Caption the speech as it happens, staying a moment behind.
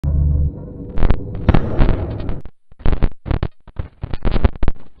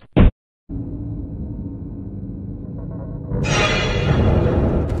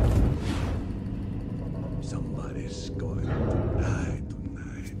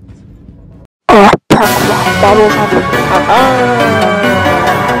bottle hop.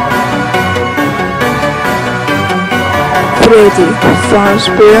 Freddy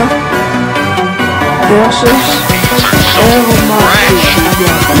Fazbear versus Macho.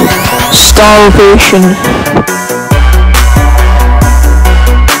 Starvation.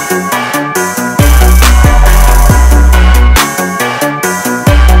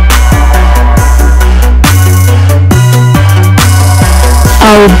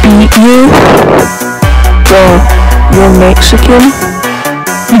 I'll beat you. Well, you're Mexican.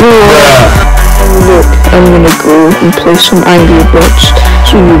 Look, I'm gonna go and play some Angry Birds,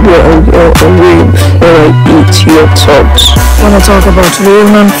 so you better get away before I eat your tots. Wanna talk about real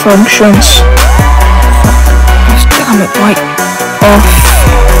non-functions? Damn it, why?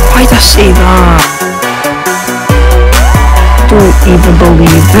 Why'd I say that? Don't even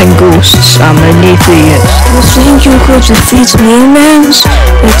believe in ghosts, I'm an atheist. You think you could defeat me, man?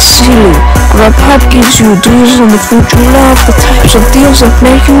 It's silly. Grubhub gives you deals on the food you love, the types of deals that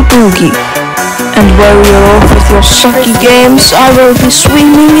make you boogie. And while you're off with your sucky games, I will be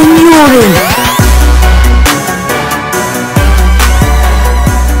swimming in urine.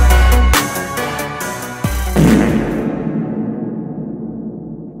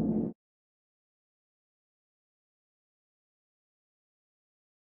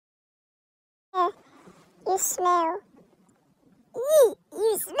 You smell.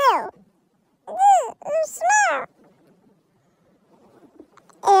 You smell. You smell.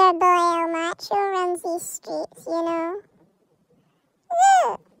 Air boy Macho runs these streets, you know.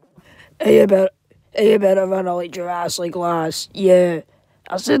 Hey, you better run out like your ass like glass. Yeah.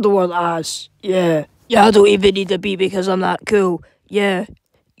 I said the word ass. Yeah. Yeah, I don't even need to be because I'm that cool. Yeah.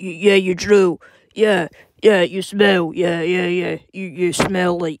 You drew. Yeah. Yeah, you smell. Yeah. You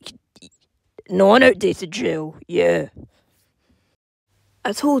smell like non-outdated gel. Yeah.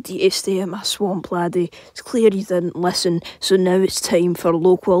 I told you to stay at my swamp, laddie. It's clear you didn't listen, so now it's time for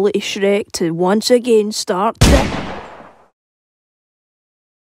low-quality Shrek to once again start the...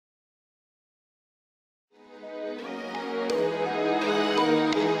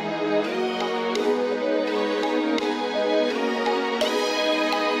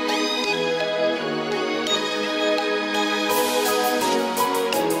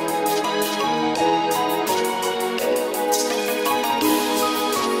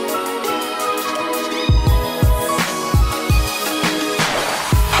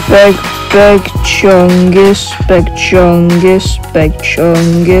 Big chungus, big chungus, big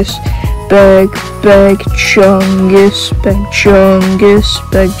chungus, big chungus, big chungus,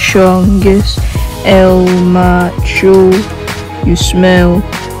 big chungus, El Macho, you smell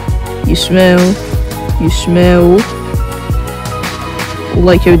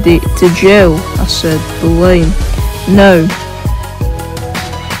like outdated gel. I said the line. Now,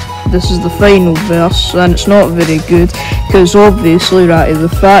 this is the final verse, and it's not very good, because obviously Ratty the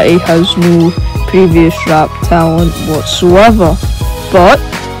Fatty has no previous rap talent whatsoever. But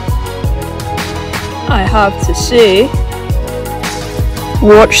I have to say,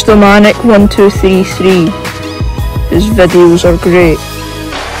 watch the Manic1233. His videos are great.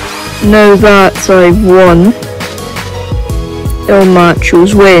 Now that I've won, El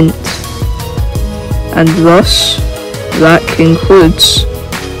Macho's went, and thus that concludes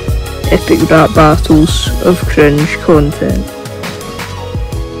epic rap battles of cringe content.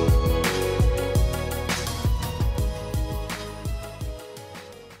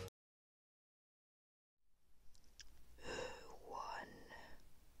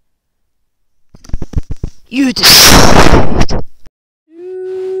 You decide.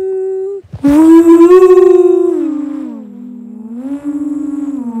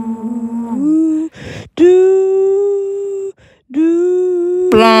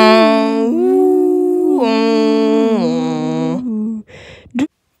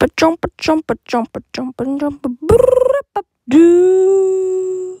 Jump, do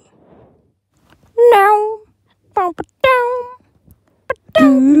now,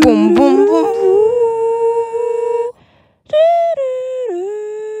 boom, boom, boom.